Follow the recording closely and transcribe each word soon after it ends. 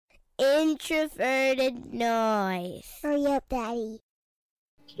introverted noise. Hurry up, Daddy.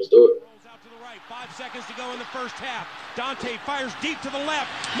 Let's do it. Rolls out to the right. 5 seconds to go in the first half. Dante fires deep to the left.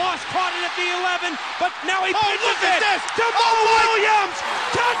 Moss caught it at the 11, but now he pitches it to Mo Williams.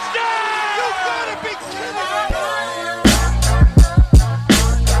 Touchdown! You gotta be kidding me!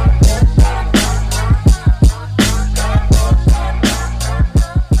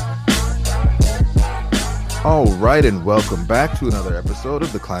 All right, and welcome back to another episode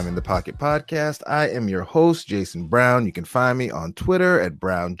of the Climbing the Pocket podcast. I am your host, Jason Brown. You can find me on Twitter at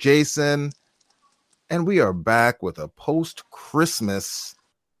BrownJason. And we are back with a post-Christmas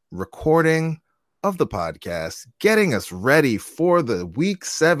recording of the podcast, getting us ready for the Week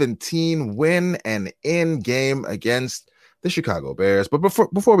 17 win and in game against the Chicago Bears. But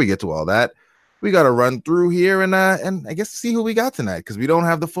before we get to all that, we got to run through here and I guess see who we got tonight because we don't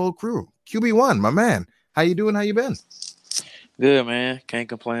have the full crew. QB1, my man. How you doing? How you been? Good, man. Can't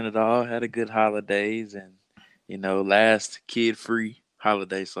complain at all. Had a good holidays and, last kid-free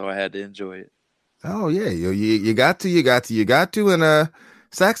holiday, so I had to enjoy it. Oh, yeah. You got to. And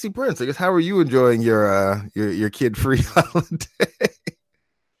Saxy Prince, I guess, how are you enjoying your kid-free holiday?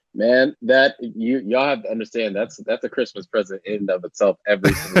 Man, that y'all have to understand that's a Christmas present in and of itself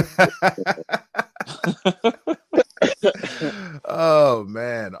every single Oh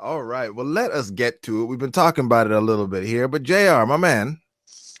man. All right. Well, let us get to it. We've been talking about it a little bit here, but JR, my man,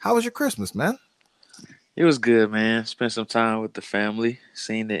 how was your Christmas, man? It was good, man. Spent some time with the family,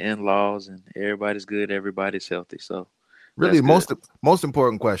 seeing the in-laws, and everybody's good, everybody's healthy. So really most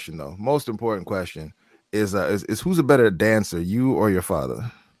important question though. Most important question is who's a better dancer, you or your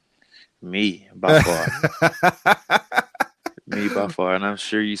father? Me, by far. Me, by far. And I'm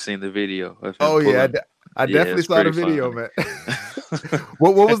sure you've seen the video. Oh, yeah. I definitely saw the video, man.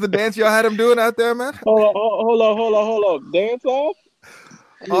 What was the dance y'all had him doing out there, man? Hold on. Dance off?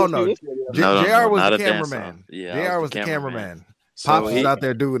 Oh, no. JR was the cameraman. Yeah, JR was the cameraman. So Pops was out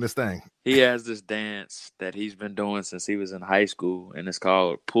there doing this thing. He has this dance that he's been doing since he was in high school, and it's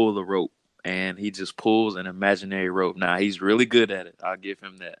called Pull the Rope. And he just pulls an imaginary rope. Now, he's really good at it. I'll give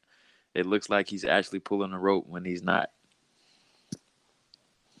him that. It looks like he's actually pulling a rope when he's not.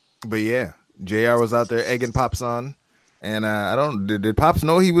 But yeah, JR was out there egging Pops on. And did Pops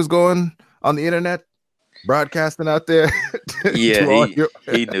know he was going on the internet, broadcasting out there? Yeah, he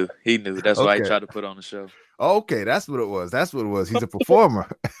knew. He knew. That's why he tried to put on the show. Okay, that's what it was. He's a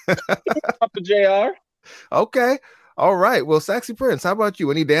performer. Up to JR. Okay. All right. Well, Saxy Prince, how about you?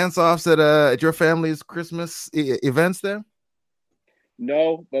 Any dance-offs at your family's Christmas events there?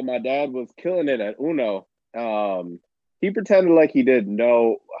 No, but my dad was killing it at Uno. He pretended like he didn't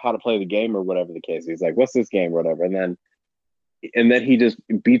know how to play the game or whatever the case. He's like, "What's this game?" or whatever, and then he just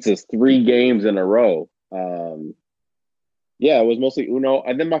beats us 3 games in a row. Yeah, it was mostly Uno,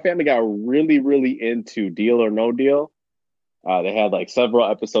 and then my family got really, really into Deal or No Deal. They had like several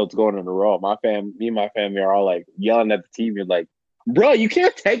episodes going in a row. Me and my family are all like yelling at the TV, like, "Bro, you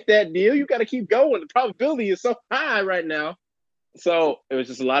can't take that deal. You got to keep going. The probability is so high right now." So it was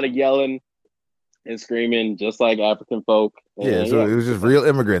just a lot of yelling and screaming, just like African folk. Yeah, so it was just real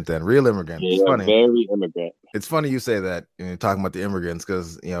immigrant then. Real immigrant. Yeah, it's funny. Very immigrant. It's funny you say that, talking about the immigrants,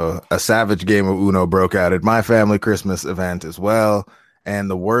 because, a savage game of Uno broke out at my family Christmas event as well. And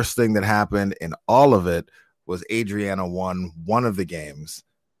the worst thing that happened in all of it was Adriana won one of the games.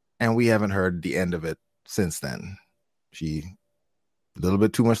 And we haven't heard the end of it since then. She, a little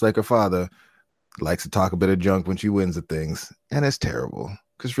bit too much like her father, likes to talk a bit of junk when she wins at things, and it's terrible.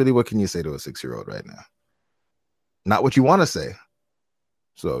 Because really, what can you say to a 6-year-old right now? Not what you want to say.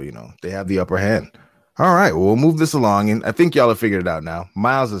 So, they have the upper hand. All right, well, we'll move this along, and I think y'all have figured it out now.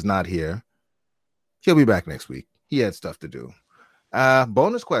 Miles is not here. He'll be back next week. He had stuff to do.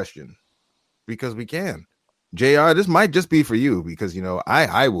 Bonus question, because we can. JR, this might just be for you, because,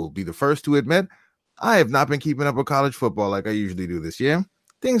 I will be the first to admit I have not been keeping up with college football like I usually do this year.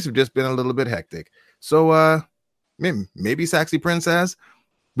 Things have just been a little bit hectic. So maybe Saxy Prince has.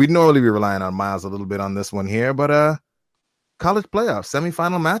 We'd normally be relying on Miles a little bit on this one here, but college playoffs,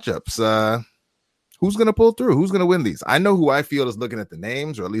 semifinal matchups. Who's going to pull through? Who's going to win these? I know who I feel is looking at the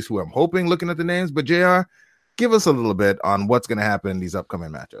names, or at least who I'm hoping looking at the names, but JR, give us a little bit on what's going to happen in these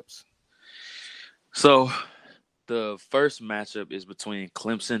upcoming matchups. So the first matchup is between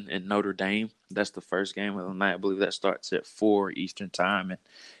Clemson and Notre Dame. That's the first game of the night. I believe that starts at 4 Eastern time. And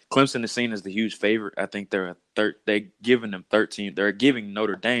Clemson is seen as the huge favorite. I think they're giving them 13. They're giving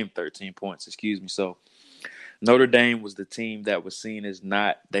Notre Dame 13 points. So Notre Dame was the team that was seen as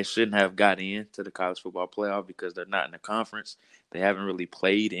they shouldn't have got into the college football playoff because they're not in the conference. They haven't really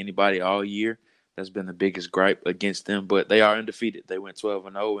played anybody all year That's been the biggest gripe against them, but they are undefeated. They went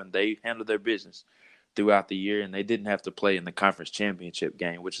 12-0, and they handled their business throughout the year, and they didn't have to play in the conference championship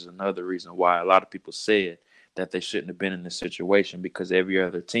game, which is another reason why a lot of people said that they shouldn't have been in this situation, because every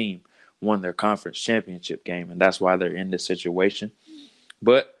other team won their conference championship game, and that's why they're in this situation.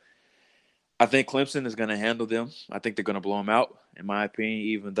 But I think Clemson is going to handle them. I think they're going to blow them out, in my opinion,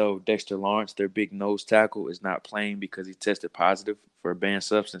 even though Dexter Lawrence, their big nose tackle, is not playing because he tested positive for a banned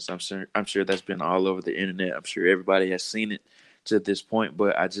substance. I'm sure that's been all over the internet. I'm sure everybody has seen it to this point,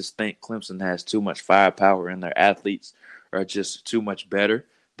 but I just think Clemson has too much firepower, and their athletes are just too much better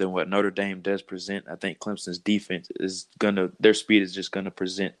than what Notre Dame does present. I think Clemson's defense their speed is just going to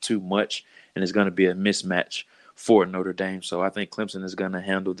present too much, and it's going to be a mismatch for Notre Dame. So I think Clemson is going to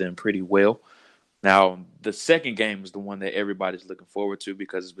handle them pretty well. Now, the second game is the one that everybody's looking forward to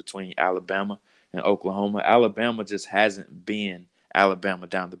because it's between Alabama and Oklahoma. Alabama just hasn't been Alabama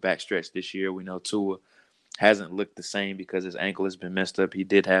down the backstretch this year. We know Tua hasn't looked the same because his ankle has been messed up. He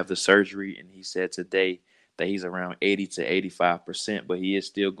did have the surgery, and he said today that he's around 80 to 85%, but he is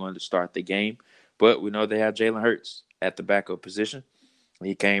still going to start the game. But we know they have Jalen Hurts at the backup position.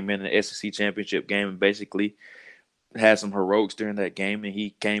 He came in the SEC championship game and basically had some heroics during that game, and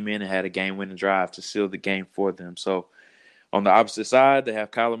he came in and had a game-winning drive to seal the game for them. So on the opposite side, they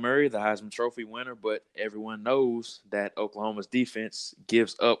have Kyler Murray, the Heisman Trophy winner, but everyone knows that Oklahoma's defense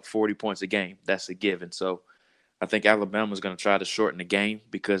gives up 40 points a game. That's a given. So I think Alabama's going to try to shorten the game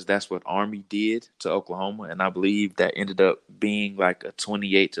because that's what Army did to Oklahoma, and I believe that ended up being like a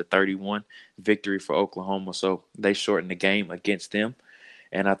 28-31 victory for Oklahoma. So they shortened the game against them.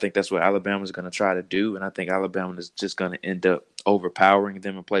 And I think that's what Alabama's going to try to do. And I think Alabama is just going to end up overpowering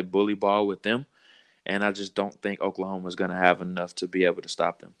them and play bully ball with them. And I just don't think Oklahoma is going to have enough to be able to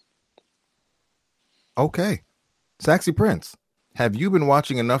stop them. Okay. Saxy Prince, have you been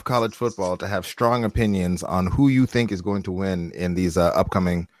watching enough college football to have strong opinions on who you think is going to win in these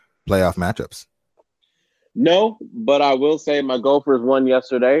upcoming playoff matchups? No, but I will say my Gophers won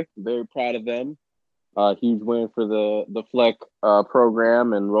yesterday. Very proud of them. Huge win for the Fleck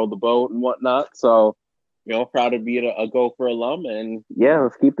program and roll the boat and whatnot. So, proud to be a Gopher alum, and yeah,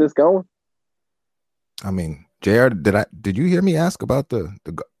 let's keep this going. I mean, JR, did you hear me ask about the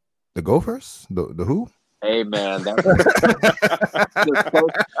Gophers? The who? Hey man, that's we're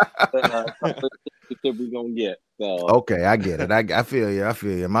gonna get. So. Okay, I get it. I feel you.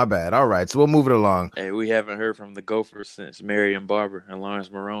 My bad. All right, so we'll move it along. Hey, we haven't heard from the Gophers since Marion Barber and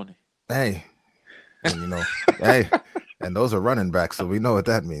Lawrence Maroney. Hey. And hey, and those are running backs, so we know what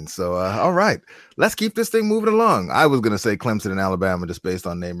that means. So, all right, let's keep this thing moving along. I was going to say Clemson and Alabama just based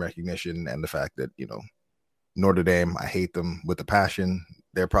on name recognition and the fact that, Notre Dame, I hate them with a passion.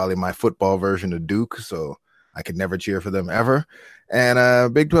 They're probably my football version of Duke, so I could never cheer for them ever.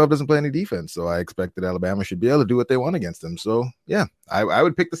 And Big 12 doesn't play any defense, so I expect that Alabama should be able to do what they want against them. So, yeah, I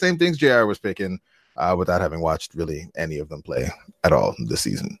would pick the same things JR was picking without having watched really any of them play at all this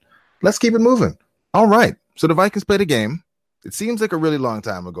season. Let's keep it moving. All right, so the Vikings played a game. It seems like a really long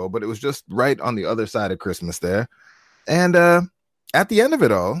time ago, but it was just right on the other side of Christmas there. And at the end of it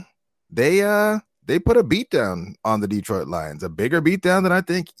all, they put a beatdown on the Detroit Lions, a bigger beatdown than I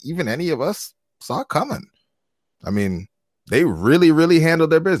think even any of us saw coming. I mean, they really, really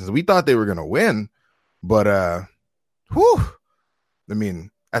handled their business. We thought they were going to win, but I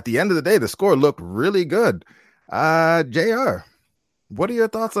mean, at the end of the day, the score looked really good. JR, what are your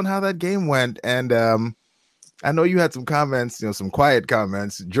thoughts on how that game went? And I know you had some comments, some quiet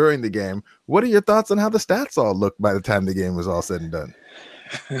comments during the game. What are your thoughts on how the stats all looked by the time the game was all said and done?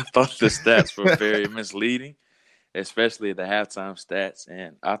 I thought the stats were very misleading, especially the halftime stats.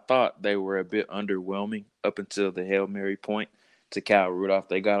 And I thought they were a bit underwhelming up until the Hail Mary point to Kyle Rudolph.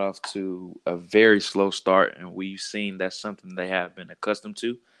 They got off to a very slow start, and we've seen that's something they have been accustomed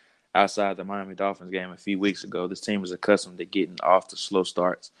to. Outside the Miami Dolphins game a few weeks ago, this team is accustomed to getting off to slow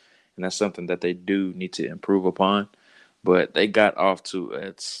starts, and that's something that they do need to improve upon. But they got off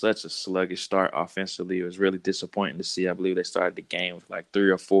to such a sluggish start offensively. It was really disappointing to see. I believe they started the game with like 3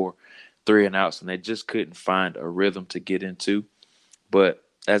 or 4 3-and-outs, and they just couldn't find a rhythm to get into. But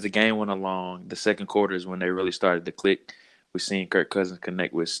as the game went along, the second quarter is when they really started to click. We've seen Kirk Cousins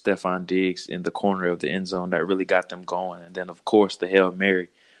connect with Stephon Diggs in the corner of the end zone. That really got them going. And then, of course, the Hail Mary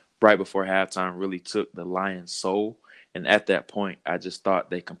right before halftime really took the Lions' soul. And at that point, I just thought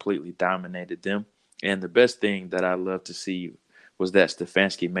they completely dominated them. And the best thing that I love to see was that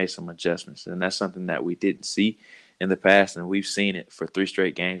Stefanski made some adjustments. And that's something that we didn't see in the past. And we've seen it for 2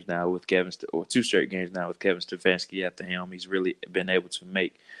 straight games now with Kevin Stefanski at the helm. He's really been able to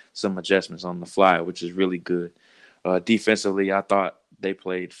make some adjustments on the fly, which is really good. Defensively, I thought they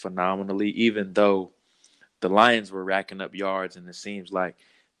played phenomenally, even though the Lions were racking up yards, and it seems like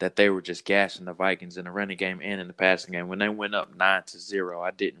that they were just gashing the Vikings in the running game and in the passing game. When they went up 9-0,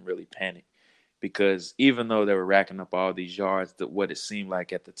 I didn't really panic because even though they were racking up all these yards, what it seemed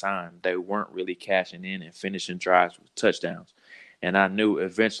like at the time, they weren't really cashing in and finishing drives with touchdowns. And I knew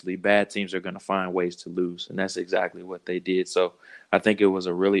eventually bad teams are going to find ways to lose, and that's exactly what they did. So I think it was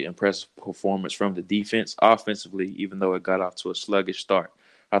a really impressive performance from the defense. Offensively, even though it got off to a sluggish start,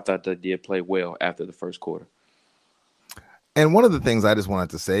 I thought they did play well after the first quarter. And one of the things I just wanted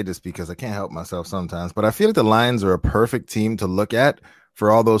to say, just because I can't help myself sometimes, but I feel like the Lions are a perfect team to look at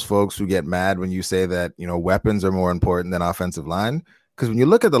for all those folks who get mad when you say that, weapons are more important than offensive line. Because when you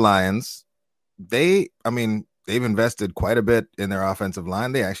look at the Lions, they've invested quite a bit in their offensive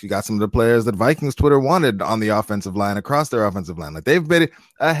line. They actually got some of the players that Vikings Twitter wanted on the offensive line across their offensive line. Like they've made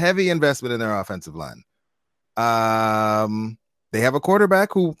a heavy investment in their offensive line. They have a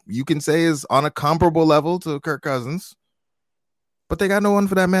quarterback who you can say is on a comparable level to Kirk Cousins, but they got no one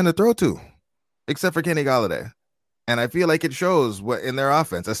for that man to throw to, except for Kenny Golladay. And I feel like it shows what in their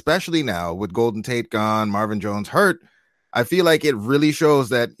offense, especially now with Golden Tate gone, Marvin Jones hurt. I feel like it really shows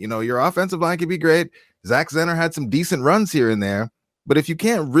that, your offensive line can be great. Zach Zenner had some decent runs here and there, but if you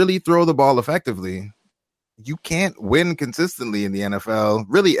can't really throw the ball effectively, you can't win consistently in the NFL,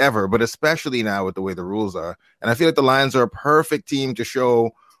 really ever, but especially now with the way the rules are. And I feel like the Lions are a perfect team to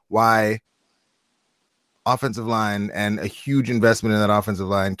show why offensive line and a huge investment in that offensive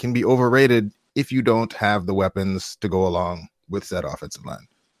line can be overrated if you don't have the weapons to go along with said offensive line.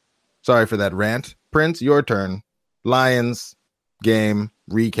 Sorry for that rant. Prince, your turn. Lions game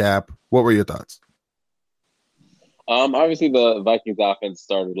recap. What were your thoughts? Obviously the Vikings offense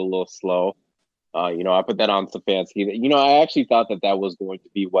started a little slow. I put that on Stefanski. I actually thought that was going to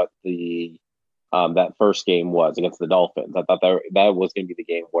be what the that first game was against the Dolphins. I thought that was going to be the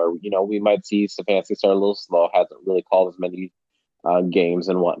game where we might see Stefanski start a little slow. Hasn't really called as many games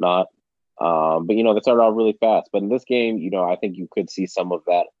and whatnot. But they started off really fast. But in this game, I think you could see some of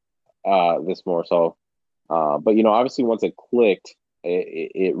that this more so. But obviously once it clicked,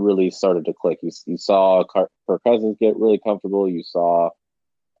 it really started to click. You saw Kirk Cousins get really comfortable. You saw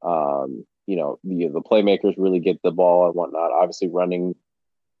the playmakers really get the ball and whatnot. Obviously running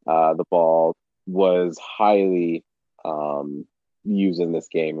the ball was highly used in this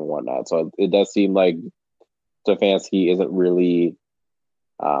game and whatnot. So it does seem like Stefanski isn't really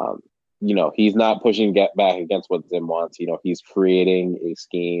he's not pushing back against what Zim wants. He's creating a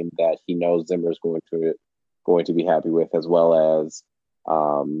scheme that he knows Zimmer is going to be happy with, as well as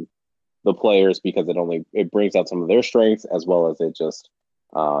the players, because it brings out some of their strengths, as well as it just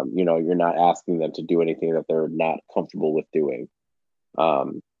you're not asking them to do anything that they're not comfortable with doing.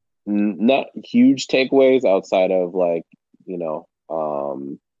 Not huge takeaways outside of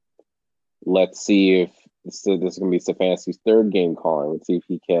let's see if this is going to be Stefanski's third game calling. Let's see if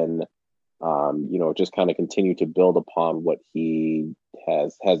he can just kind of continue to build upon what he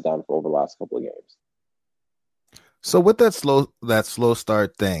has done for over the last couple of games. So with that slow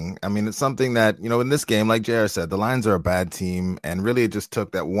start thing, it's something that, in this game, like JR said, the Lions are a bad team, and really it just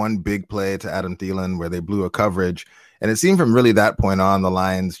took that one big play to Adam Thielen where they blew a coverage. And it seemed from really that point on, the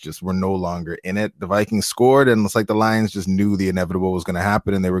Lions just were no longer in it. The Vikings scored, and it's like the Lions just knew the inevitable was going to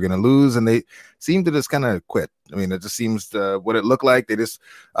happen and they were going to lose, and they seemed to just kind of quit. It just seems what it looked like. They just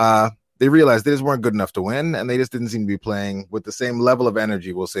they realized they just weren't good enough to win, and they just didn't seem to be playing with the same level of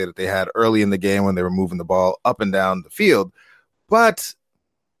energy, we'll say, that they had early in the game when they were moving the ball up and down the field. But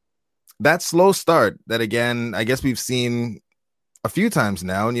that slow start that, again, I guess we've seen a few times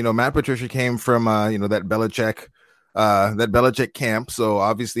now. And, Matt Patricia came from, that Belichick camp. So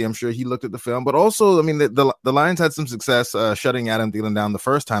obviously I'm sure he looked at the film, but also, the Lions had some success shutting Adam Thielen down the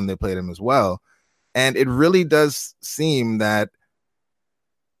first time they played him as well. And it really does seem that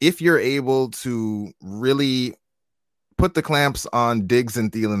if you're able to really put the clamps on Diggs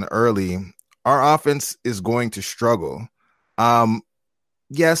and Thielen early, our offense is going to struggle.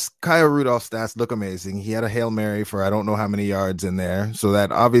 Yes, Kyle Rudolph's stats look amazing. He had a Hail Mary for I don't know how many yards in there. So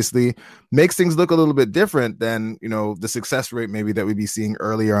that obviously makes things look a little bit different than, the success rate maybe that we'd be seeing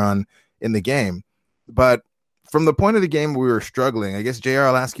earlier on in the game. But from the point of the game we were struggling, I guess, JR,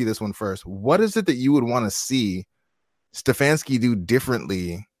 I'll ask you this one first. What is it that you would want to see Stefanski do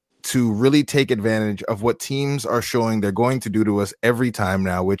differently to really take advantage of what teams are showing they're going to do to us every time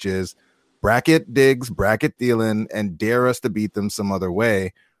now, which is bracket Diggs, bracket Thielen, and dare us to beat them some other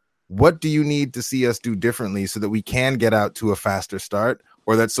way? What do you need to see us do differently so that we can get out to a faster start,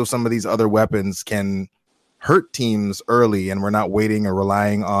 or that so some of these other weapons can hurt teams early and we're not waiting or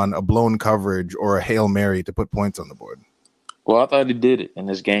relying on a blown coverage or a Hail Mary to put points on the board? Well, I thought he did it in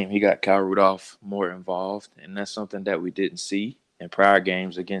this game. He got Kyle Rudolph more involved, and that's something that we didn't see in prior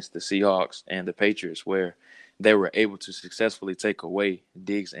games against the Seahawks and the Patriots, where they were able to successfully take away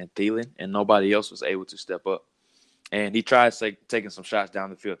Diggs and Thielen, and nobody else was able to step up. And he tried taking some shots down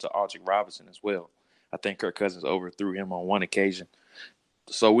the field to Aldrick Robinson as well. I think Kirk Cousins overthrew him on one occasion.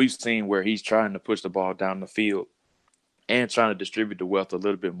 So we've seen where he's trying to push the ball down the field and trying to distribute the wealth a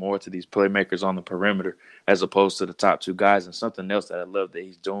little bit more to these playmakers on the perimeter as opposed to the top two guys. And something else that I love that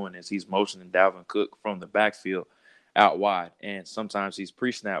he's doing is he's motioning Dalvin Cook from the backfield out wide. And sometimes he's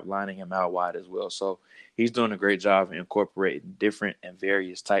pre-snap lining him out wide as well. So he's doing a great job of incorporating different and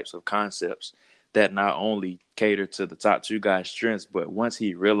various types of concepts that not only cater to the top two guys' strengths, but once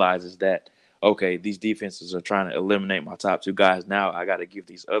he realizes that, okay, these defenses are trying to eliminate my top two guys, now I got to give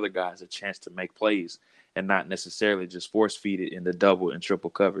these other guys a chance to make plays and not necessarily just force feed it in the double and triple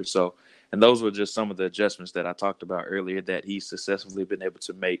coverage. So, and those were just some of the adjustments that I talked about earlier that he's successfully been able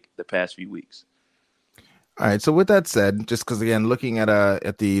to make the past few weeks. All right. So with that said, just because again, looking at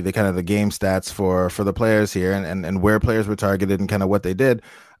the kind of the game stats for the players here and where players were targeted and kind of what they did,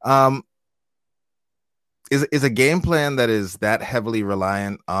 is a game plan that is that heavily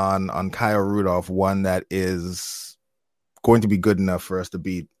reliant on Kyle Rudolph one that is going to be good enough for us to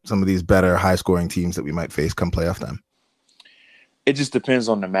beat some of these better high scoring teams that we might face come playoff time? It just depends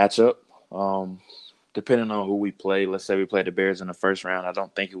on the matchup. Depending on who we play, let's say we play the Bears in the first round, I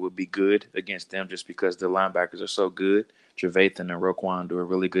don't think it would be good against them just because the linebackers are so good. Trevathan and Roquan do a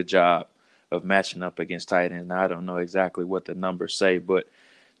really good job of matching up against tight ends. Now, I don't know exactly what the numbers say, but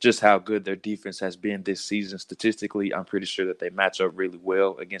just how good their defense has been this season statistically, I'm pretty sure that they match up really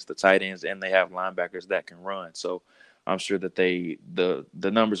well against the tight ends, and they have linebackers that can run. So I'm sure that the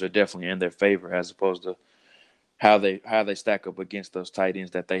numbers are definitely in their favor as opposed to how they stack up against those tight ends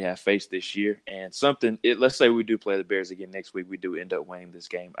that they have faced this year. And let's say we do play the Bears again next week, we do end up winning this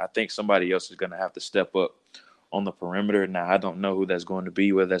game. I think somebody else is going to have to step up on the perimeter. Now, I don't know who that's going to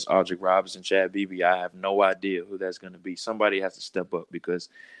be, whether that's Aldrick Robinson, Chad Beebe. I have no idea who that's going to be. Somebody has to step up because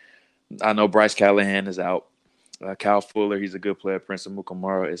I know Bryce Callahan is out. Kyle Fuller, he's a good player. Prince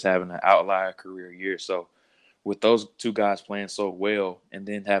Amukamara is having an outlier career year. So with those two guys playing so well and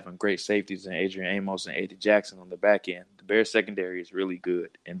then having great safeties in Adrian Amos and A.D. Jackson on the back end, the Bears secondary is really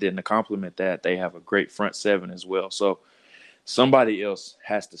good. And then to complement that, they have a great front seven as well. So somebody else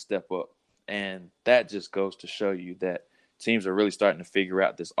has to step up. And that just goes to show you that teams are really starting to figure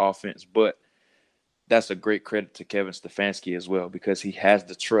out this offense. But that's a great credit to Kevin Stefanski as well because he has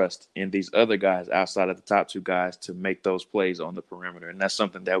the trust in these other guys outside of the top two guys to make those plays on the perimeter. And that's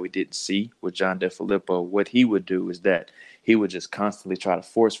something that we didn't see with John DeFilippo. What he would do is that he would just constantly try to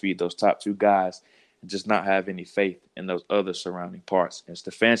force feed those top two guys and just not have any faith in those other surrounding parts. And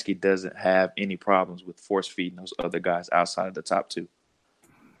Stefanski doesn't have any problems with force feeding those other guys outside of the top two.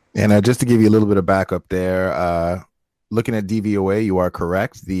 And just to give you a little bit of backup there, looking at DVOA, you are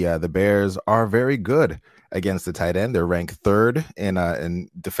correct. The Bears are very good against the tight end. They're ranked third in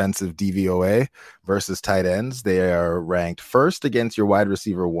defensive DVOA versus tight ends. They are ranked first against your wide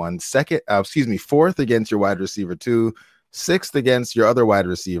receiver fourth against your wide receiver two, sixth against your other wide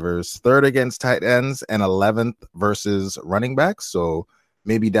receivers, third against tight ends, and 11th versus running backs. So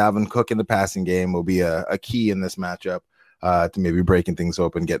maybe Dalvin Cook in the passing game will be a key in this matchup to maybe breaking things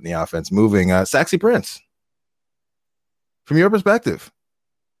open, getting the offense moving. Saxy Prince, from your perspective,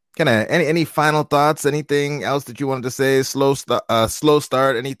 kind of any final thoughts, anything else that you wanted to say, slow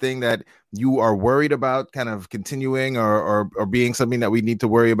start, anything that you are worried about kind of continuing or being something that we need to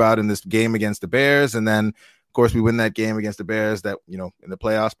worry about in this game against the Bears? And then, of course, we win that game against the Bears that, in the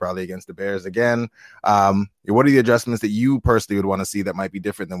playoffs, probably against the Bears again. What are the adjustments that you personally would want to see that might be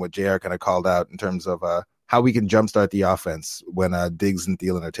different than what JR kind of called out in terms of how we can jumpstart the offense when Diggs and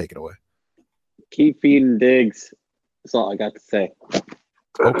Thielen are taken away? Keep feeding Diggs. That's all I got to say.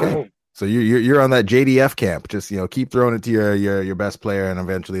 Okay, so you're on that JDF camp. Just keep throwing it to your best player, and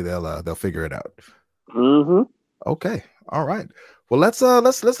eventually they'll figure it out. Mm-hmm. Okay, all right. Well, let's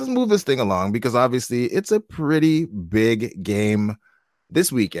move this thing along because obviously it's a pretty big game this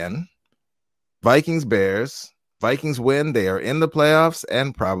weekend. Vikings Bears. Vikings win. They are in the playoffs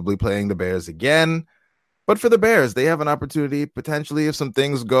and probably playing the Bears again. But for the Bears, they have an opportunity potentially if some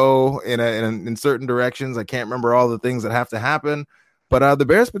things go in certain directions. I can't remember all the things that have to happen, but the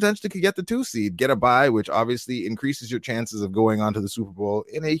Bears potentially could get the 2 seed, get a bye, which obviously increases your chances of going on to the Super Bowl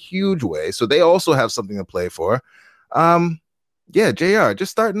in a huge way. So they also have something to play for. JR,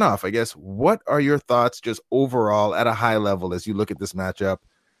 just starting off, I guess, what are your thoughts just overall at a high level as you look at this matchup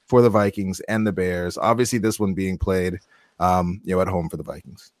for the Vikings and the Bears? Obviously, this one being played, at home for the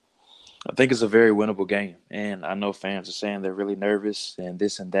Vikings. I think it's a very winnable game, and I know fans are saying they're really nervous and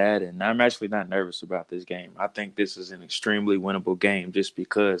this and that, and I'm actually not nervous about this game. I think this is an extremely winnable game just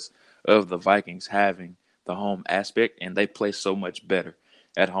because of the Vikings having the home aspect, and they play so much better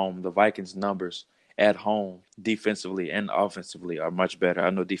at home. The Vikings' numbers at home, defensively and offensively, are much better.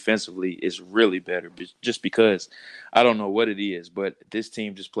 I know defensively is really better, just because I don't know what it is, but this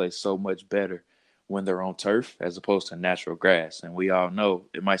team just plays so much better when they're on turf as opposed to natural grass. And we all know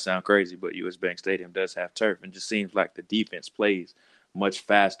it might sound crazy, but US Bank Stadium does have turf. And it just seems like the defense plays much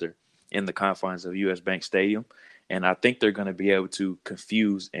faster in the confines of US Bank Stadium. And I think they're going to be able to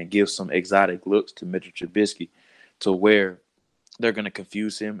confuse and give some exotic looks to Mitchell Trubisky to where they're going to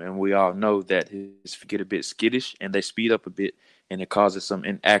confuse him. And we all know that his feet get a bit skittish and they speed up a bit, and it causes some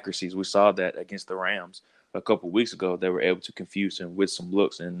inaccuracies. We saw that against the Rams a couple of weeks ago. They were able to confuse him with some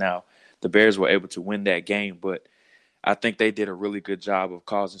looks, and now the Bears were able to win that game. But I think they did a really good job of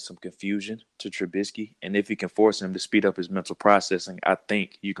causing some confusion to Trubisky. And if you can force him to speed up his mental processing, I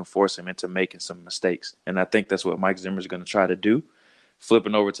think you can force him into making some mistakes. And I think that's what Mike Zimmer is going to try to do.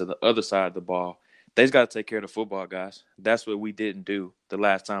 Flipping over to the other side of the ball, they've got to take care of the football, guys. That's what we didn't do the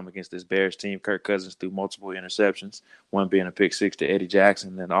last time against this Bears team. Kirk Cousins threw multiple interceptions, one being a pick six to Eddie Jackson,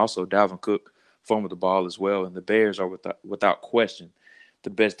 and then also Dalvin Cook fumbled the ball as well. And the Bears are without question the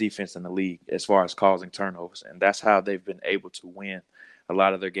best defense in the league as far as causing turnovers. And that's how they've been able to win a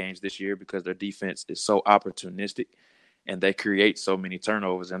lot of their games this year, because their defense is so opportunistic and they create so many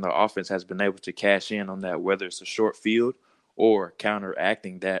turnovers. And their offense has been able to cash in on that, whether it's a short field or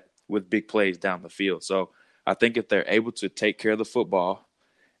counteracting that with big plays down the field. So I think if they're able to take care of the football,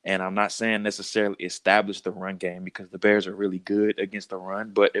 and I'm not saying necessarily establish the run game because the Bears are really good against the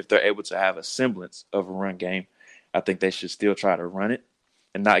run, but if they're able to have a semblance of a run game, I think they should still try to run it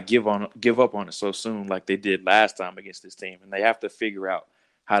and not give up on it so soon like they did last time against this team. And they have to figure out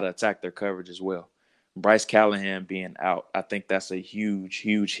how to attack their coverage as well. Bryce Callahan being out, I think that's a huge,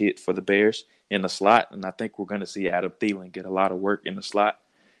 huge hit for the Bears in the slot. And I think we're going to see Adam Thielen get a lot of work in the slot.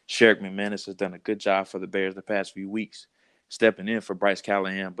 Sherrick McManus has done a good job for the Bears the past few weeks, stepping in for Bryce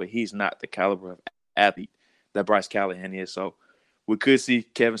Callahan, but he's not the caliber of athlete that Bryce Callahan is. So we could see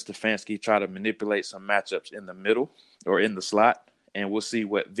Kevin Stefanski try to manipulate some matchups in the middle or in the slot, and we'll see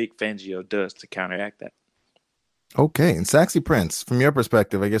what Vic Fangio does to counteract that. Okay, and Saxy Prince, from your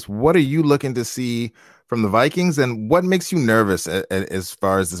perspective, I guess, what are you looking to see from the Vikings, and what makes you nervous as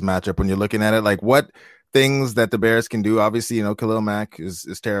far as this matchup when you're looking at it? Like, what things that the Bears can do? Obviously, Khalil Mack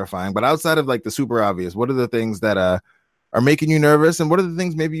is terrifying, but outside of like the super obvious, what are the things that are making you nervous, and what are the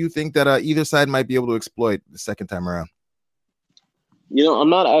things maybe you think that either side might be able to exploit the second time around? I'm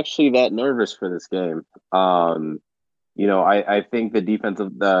not actually that nervous for this game. I think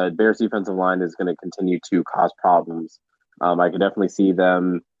the Bears defensive line is going to continue to cause problems. I could definitely see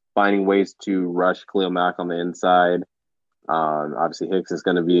them finding ways to rush Khalil Mack on the inside. Obviously, Hicks is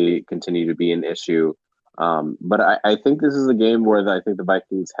going to continue to be an issue. But I think this is a game where I think the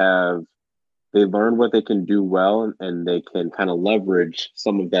Vikings they learned what they can do well, and they can kind of leverage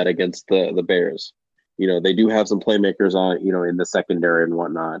some of that against the Bears. They do have some playmakers on, in the secondary and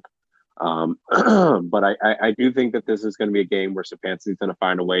whatnot. But I do think that this is going to be a game where Stefanski's going to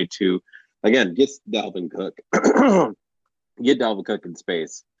find a way to, again, get Dalvin Cook in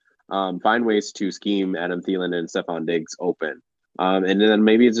space, find ways to scheme Adam Thielen and Stephon Diggs open. And then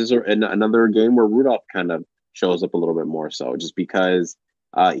maybe it's just another game where Rudolph kind of shows up a little bit more so, just because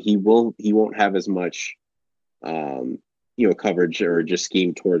he won't have as much coverage or just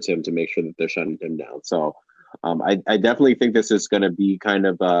scheme towards him to make sure that they're shutting him down. So I definitely think this is going to be kind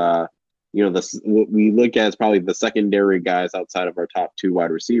of what we look at as probably the secondary guys outside of our top two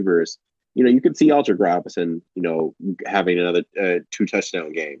wide receivers. You could see Alger Robinson, having another 2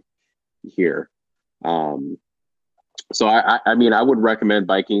 touchdown game here. So I would recommend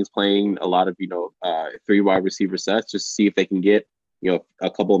Vikings playing a lot of 3 wide receiver sets, just to see if they can get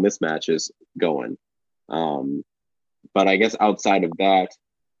a couple of mismatches going. But I guess outside of that,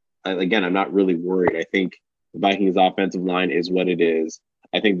 again, I'm not really worried. I think the Vikings offensive line is what it is.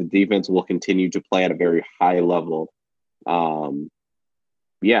 I think the defense will continue to play at a very high level. And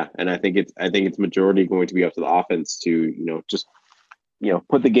I think it's majority going to be up to the offense to just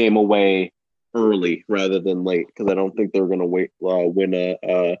put the game away early rather than late, because I don't think they're going to win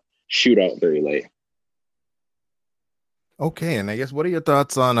a shootout very late. Okay, and I guess what are your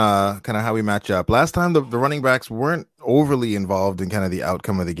thoughts on kind of how we match up? Last time the running backs weren't overly involved in kind of the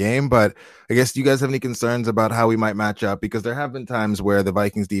outcome of the game, but I guess do you guys have any concerns about how we might match up? Because there have been times where the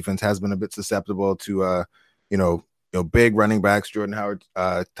Vikings defense has been a bit susceptible to big running backs, Jordan Howard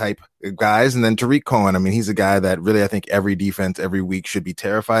type guys, and then Tariq Cohen. I mean, he's a guy that really I think every defense every week should be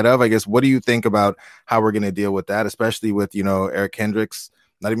terrified of. I guess what do you think about how we're going to deal with that, especially with Eric Kendricks?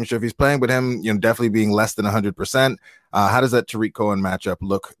 Not even sure if he's playing, but him definitely being less than 100%. How does that Tariq Cohen matchup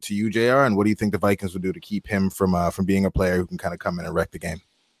look to you, JR? And what do you think the Vikings would do to keep him from being a player who can kind of come in and wreck the game?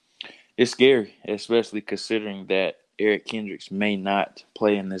 It's scary, especially considering that Eric Kendricks may not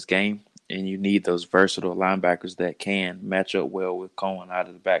play in this game, and you need those versatile linebackers that can match up well with Cohen out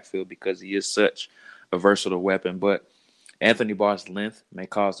of the backfield because he is such a versatile weapon. But Anthony Barr's length may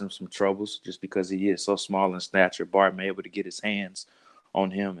cause him some troubles just because he is so small in stature. Barr may be able to get his hands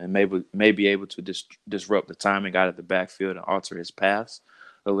on him and may be able to disrupt the timing out of the backfield and alter his paths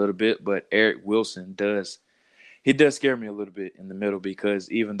a little bit. But Eric Wilson does scare me a little bit in the middle because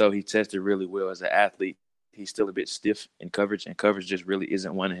even though he tested really well as an athlete, he's still a bit stiff in coverage, and coverage just really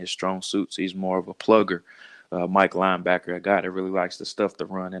isn't one of his strong suits. He's more of a plugger, Mike linebacker, a guy that really likes to stuff the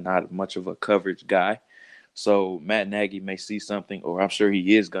run and not much of a coverage guy. So Matt Nagy may see something, or I'm sure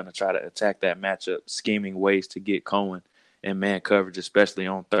he is going to try to attack that matchup, scheming ways to get Cohen in man coverage, especially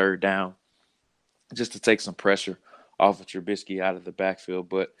on third down, just to take some pressure off of Trubisky out of the backfield.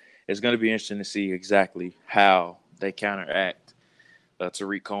 But it's going to be interesting to see exactly how they counteract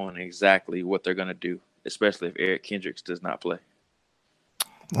Tariq Cohen and exactly what they're going to do, especially if Eric Kendricks does not play.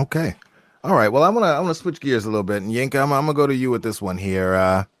 Okay. All right. Well, I'm gonna switch gears a little bit, and Yanka, I'm gonna go to you with this one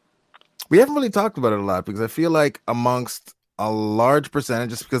here. We haven't really talked about it a lot because I feel like amongst a large percentage,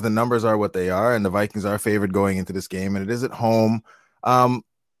 just because the numbers are what they are, and the Vikings are favored going into this game, and it is at home.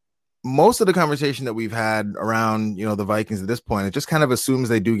 Most of the conversation that we've had around, the Vikings at this point, it just kind of assumes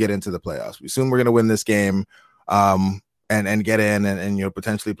they do get into the playoffs. We assume we're going to win this game, and get in and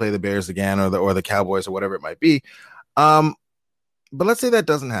potentially play the Bears again or the Cowboys or whatever it might be. But let's say that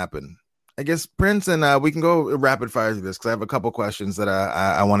doesn't happen. I guess Prince and we can go rapid fire through this because I have a couple questions that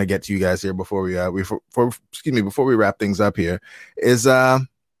I want to get to you guys here before we wrap things up here. Is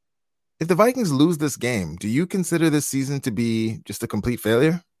if the Vikings lose this game, do you consider this season to be just a complete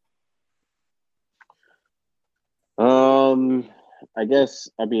failure? I guess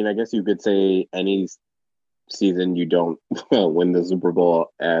you could say any season you don't win the Super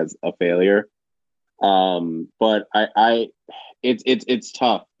Bowl as a failure. But it's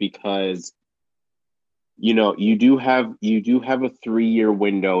tough because you do have a 3-year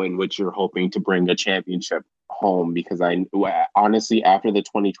window in which you're hoping to bring a championship home, because I honestly, after the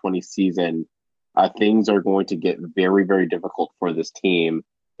 2020 season, things are going to get very, very difficult for this team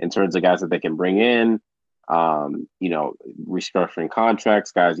in terms of guys that they can bring in, restructuring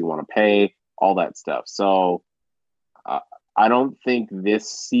contracts, guys you want to pay, all that stuff. So I don't think this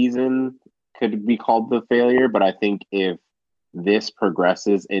season could be called the failure, but I think if this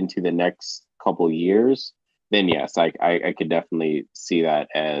progresses into the next couple years, then yes, I could definitely see that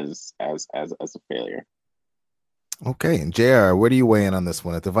as a failure. Okay, and JR, where do you weigh in on this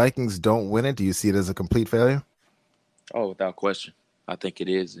one? If the Vikings don't win it, do you see it as a complete failure? Oh, without question. I think it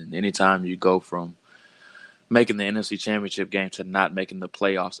is. And anytime you go from making the NFC Championship game to not making the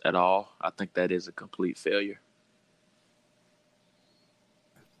playoffs at all, I think that is a complete failure.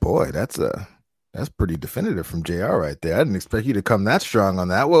 Boy, that's pretty definitive from JR right there. I didn't expect you to come that strong on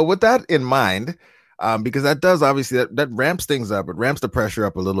that. Well, with that in mind, because that does obviously that ramps things up. It ramps the pressure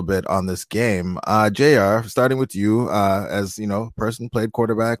up a little bit on this game. JR, starting with you, as person played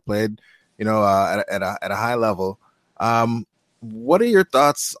quarterback, played at a high level. What are your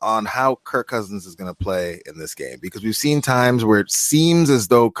thoughts on how Kirk Cousins is going to play in this game? Because we've seen times where it seems as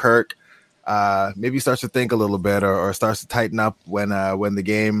though Kirk maybe starts to think a little bit or starts to tighten up when the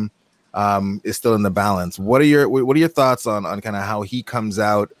game is still in the balance. What are your thoughts on kind of how he comes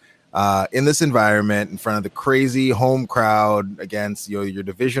out in this environment in front of the crazy home crowd against your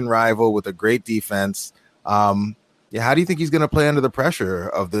division rival with a great defense? How do you think he's going to play under the pressure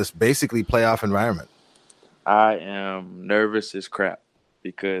of this basically playoff environment? I am nervous as crap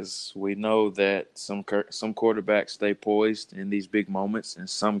because we know that some quarterbacks stay poised in these big moments, and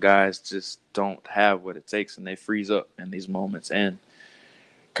some guys just don't have what it takes, and they freeze up in these moments. And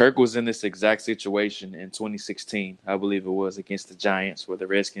Kirk was in this exact situation in 2016, I believe it was, against the Giants, where the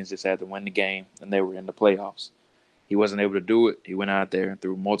Redskins just had to win the game, and they were in the playoffs. He wasn't able to do it. He went out there and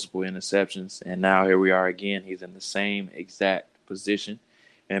threw multiple interceptions, and now here we are again. He's in the same exact position.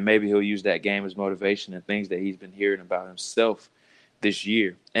 And maybe he'll use that game as motivation and things that he's been hearing about himself this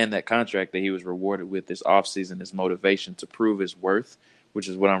year and that contract that he was rewarded with this offseason as motivation to prove his worth, which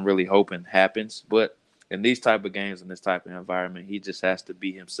is what I'm really hoping happens. But in these type of games, in this type of environment, he just has to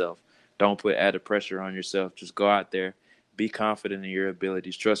be himself. Don't put added pressure on yourself. Just go out there, be confident in your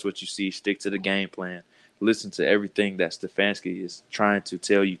abilities, trust what you see, stick to the game plan, listen to everything that Stefanski is trying to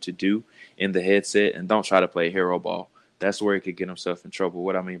tell you to do in the headset, and don't try to play hero ball. That's where he could get himself in trouble.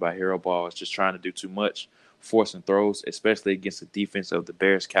 What I mean by hero ball is just trying to do too much, forcing throws, especially against a defense of the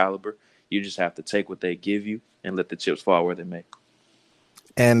Bears caliber. You just have to take what they give you and let the chips fall where they may.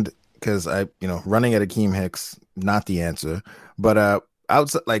 And because running at Akeem Hicks, not the answer, but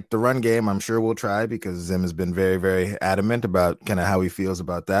outside like the run game, I'm sure we'll try because Zim has been very, very adamant about kind of how he feels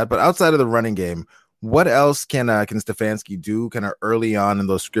about that. But outside of the running game, what else can Stefanski do kind of early on in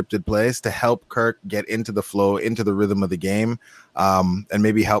those scripted plays to help Kirk get into the flow, into the rhythm of the game, and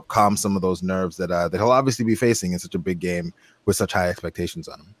maybe help calm some of those nerves that he'll obviously be facing in such a big game with such high expectations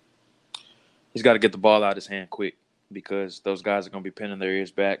on him? He's got to get the ball out of his hand quick, because those guys are going to be pinning their ears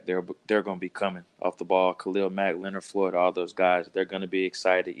back. They're going to be coming off the ball. Khalil Mack, Leonard Floyd, all those guys, they're going to be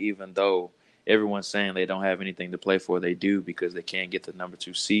excited, even though everyone's saying they don't have anything to play for. They do, because they can't get the number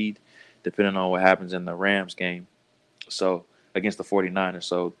 2 seed, depending on what happens in the Rams game. So against the 49ers.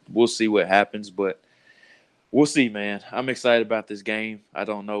 So we'll see what happens, but we'll see, man. I'm excited about this game. I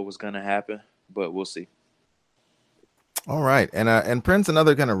don't know what's going to happen, but we'll see. All right. And Prince,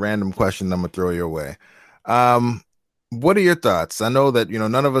 another kind of random question I'm going to throw your way. What are your thoughts? I know that,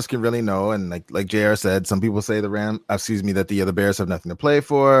 none of us can really know. And like JR said, some people say that the Bears have nothing to play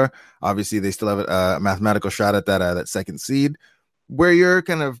for. Obviously, they still have a mathematical shot at that second seed. Where you're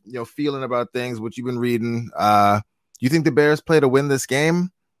kind of, feeling about things, what you've been reading, you think the Bears play to win this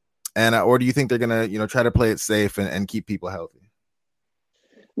game? And, or do you think they're going to, try to play it safe and keep people healthy?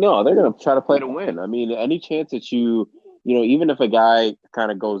 No, they're going to try to play to win. I mean, any chance that even if a guy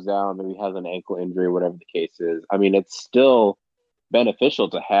kind of goes down, maybe has an ankle injury, whatever the case is, I mean, it's still beneficial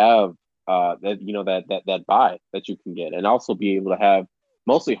to have that bye that you can get, and also be able to have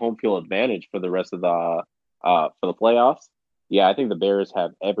mostly home field advantage for the rest of the for the playoffs. Yeah, I think the Bears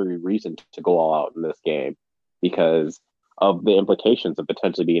have every reason to go all out in this game because of the implications of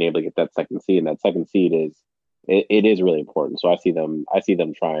potentially being able to get that second seed, and that second seed is really important. So I see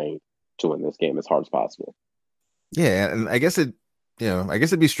them trying to win this game as hard as possible. Yeah, and I guess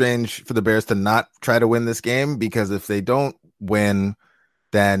it'd be strange for the Bears to not try to win this game, because if they don't win,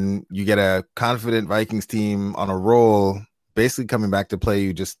 then you get a confident Vikings team on a roll, basically coming back to play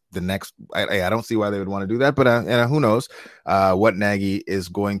you just the next. I don't see why they would want to do that, but who knows what Nagy is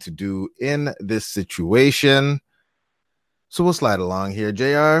going to do in this situation. So we'll slide along here.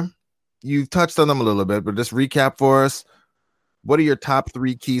 JR, you've touched on them a little bit, but just recap for us. What are your top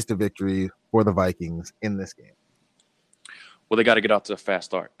 3 keys to victory for the Vikings in this game? Well, they got to get out to a fast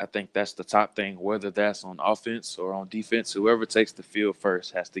start. I think that's the top thing, whether that's on offense or on defense. Whoever takes the field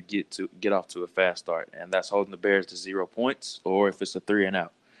first has to get off to a fast start, and that's holding the Bears to 0 points, or if it's a 3 and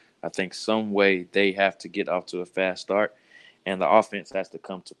out. I think some way they have to get off to a fast start, and the offense has to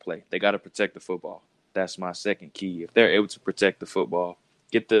come to play. They got to protect the football. That's my second key. If they're able to protect the football,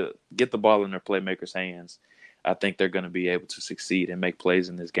 get the ball in their playmakers' hands, I think they're going to be able to succeed and make plays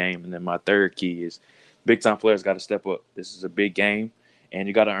in this game. And then my third key is big-time players got to step up. This is a big game, and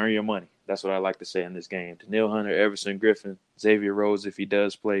you got to earn your money. That's what I like to say in this game. Danielle Hunter, Everson Griffin, Xavier Rhodes, if he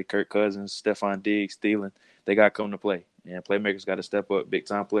does play, Kirk Cousins, Stephon Diggs, Thielen, they got to come to play. And playmakers got to step up.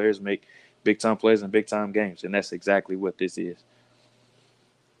 Big-time players make big-time plays in big-time games, and that's exactly what this is.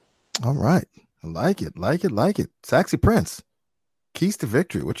 All right. I like it. Saxy Prince, keys to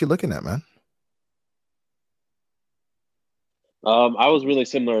victory. What you looking at, man? I was really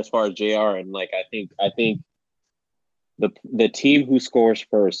similar as far as JR, and I think the team who scores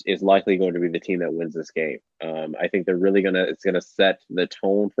first is likely going to be the team that wins this game. I think it's gonna set the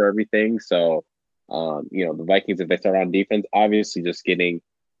tone for everything. So, the Vikings, if they start on defense, obviously just getting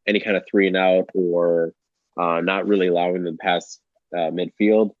any kind of 3 and out or not really allowing them past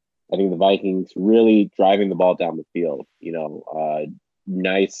midfield. I think the Vikings really driving the ball down the field.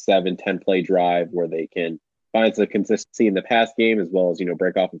 Nice 7-10 play drive where they can find some consistency in the pass game, as well as,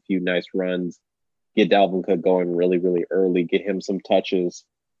 break off a few nice runs, get Dalvin Cook going really, really early, get him some touches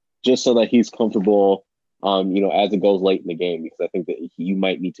just so that he's comfortable, as it goes late in the game, because I think that you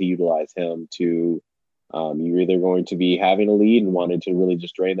might need to utilize him to, you're either going to be having a lead and wanting to really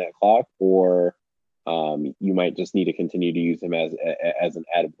just drain that clock, or you might just need to continue to use him as an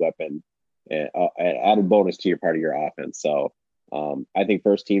added weapon, an added bonus to your part of your offense. So I think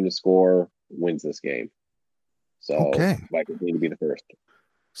first team to score wins this game. So okay. Vikings need to be the first.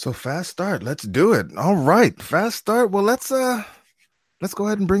 So fast start. Let's do it. All right. Fast start. Well, let's go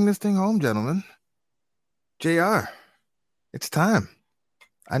ahead and bring this thing home, gentlemen. JR, it's time.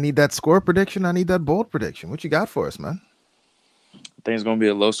 I need that score prediction. I need that bold prediction. What you got for us, man? I think it's going to be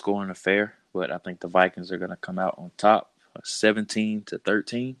a low scoring affair, but I think the Vikings are going to come out on top,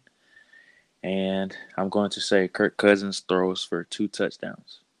 17-13. And I'm going to say Kirk Cousins throws for 2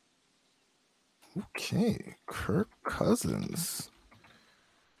 touchdowns. Okay, Kirk Cousins.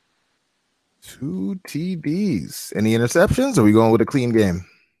 2 TDs. Any interceptions? Or are we going with a clean game?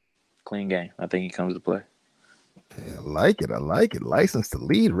 Clean game. I think he comes to play. Okay, I like it. License to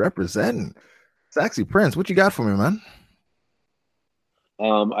lead, representing. Saxy Prince, what you got for me, man?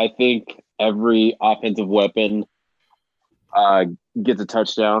 I think every offensive weapon gets a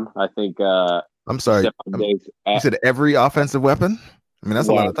touchdown. I think. I'm sorry. Diggs, you said every offensive weapon? I mean, that's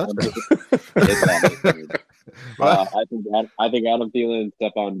a lot of touchdowns. I think Adam Thielen,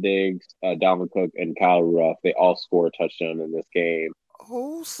 Stephon Diggs, Dalvin Cook, and Kyle Ruff, they all score a touchdown in this game.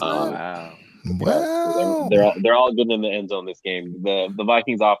 Oh, wow. Well, they're all good in the end zone this game. The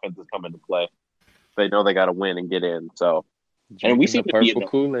Vikings offense is coming to play. They know they got to win and get in. So, and we seem to be in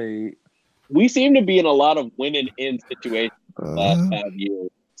Kool-Aid. We seem to be in a lot of winning in situations last 5 years,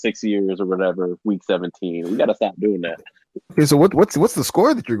 6 years, or whatever. Week 17, we got to stop doing that. Okay, so what's the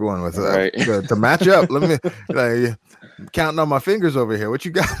score that you're going with right. to match up? Let me counting on my fingers over here. What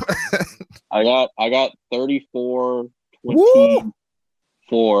you got? I got 34-20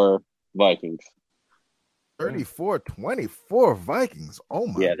 for Vikings. 34-24 Vikings. Oh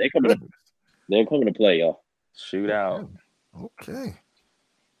my! Yeah, they're coming to play, y'all. Shootout. Okay.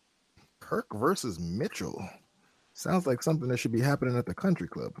 Kirk versus Mitchell. Sounds like something that should be happening at the country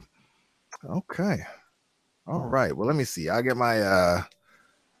club. Okay. All right. Well, let me see. I'll get my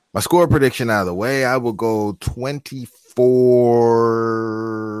my score prediction out of the way. I will go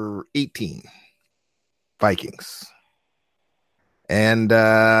 24-18 Vikings. And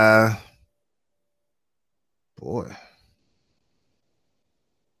boy.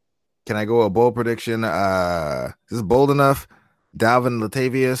 Can I go a bold prediction? Is this bold enough? Dalvin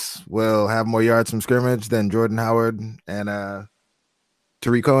Latavius will have more yards from scrimmage than Jordan Howard and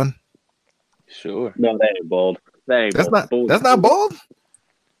Tariq Cohen. Sure. No, that ain't bold. That's not bold.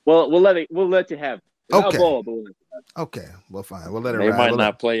 Well, we'll let you have it. It's okay. Not bold, but we'll let you have it. Okay. Well, fine. We'll let it They ride. might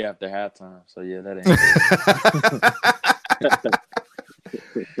not play after halftime. So yeah, that ain't.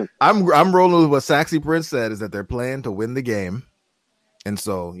 I'm rolling with what Saxy Prince said, is that they're playing to win the game, and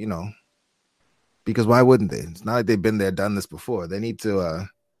so because why wouldn't they? It's not like they've been there, done this before. They need to,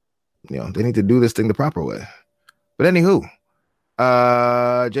 they need to do this thing the proper way. But anywho,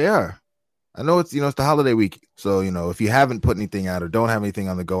 JR, I know it's it's the holiday week, so if you haven't put anything out or don't have anything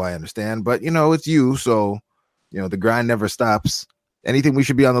on the go, I understand. But it's you, so the grind never stops. Anything we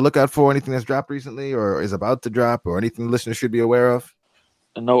should be on the lookout for? Anything that's dropped recently or is about to drop, or anything the listeners should be aware of?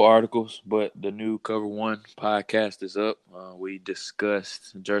 No articles, but the new Cover One podcast is up. We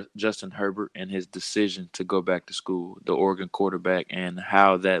discussed Justin Herbert and his decision to go back to school, the Oregon quarterback, and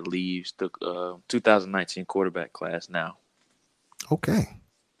how that leaves the 2019 quarterback class now. Okay.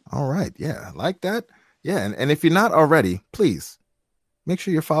 All right. Yeah, like that. Yeah, and if you're not already, please make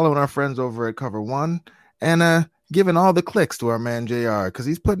sure you're following our friends over at Cover One and giving all the clicks to our man JR, because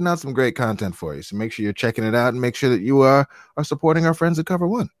he's putting out some great content for you. So make sure you're checking it out and make sure that you are supporting our friends at Cover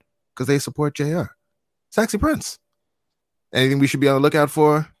One, because they support JR. Saxy Prince, anything we should be on the lookout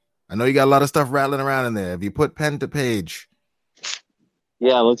for? I know you got a lot of stuff rattling around in there. Have you put pen to page?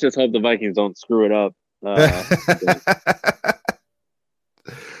 Yeah, let's just hope the Vikings don't screw it up.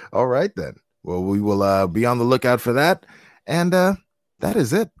 All right, then. Well, we will be on the lookout for that. And that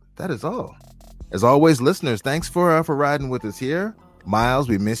is it. That is all. As always, listeners, thanks for riding with us here. Miles,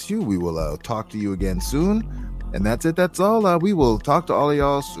 we miss you. We will talk to you again soon. And that's it. That's all. We will talk to all of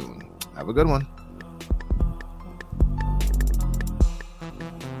y'all soon. Have a good one.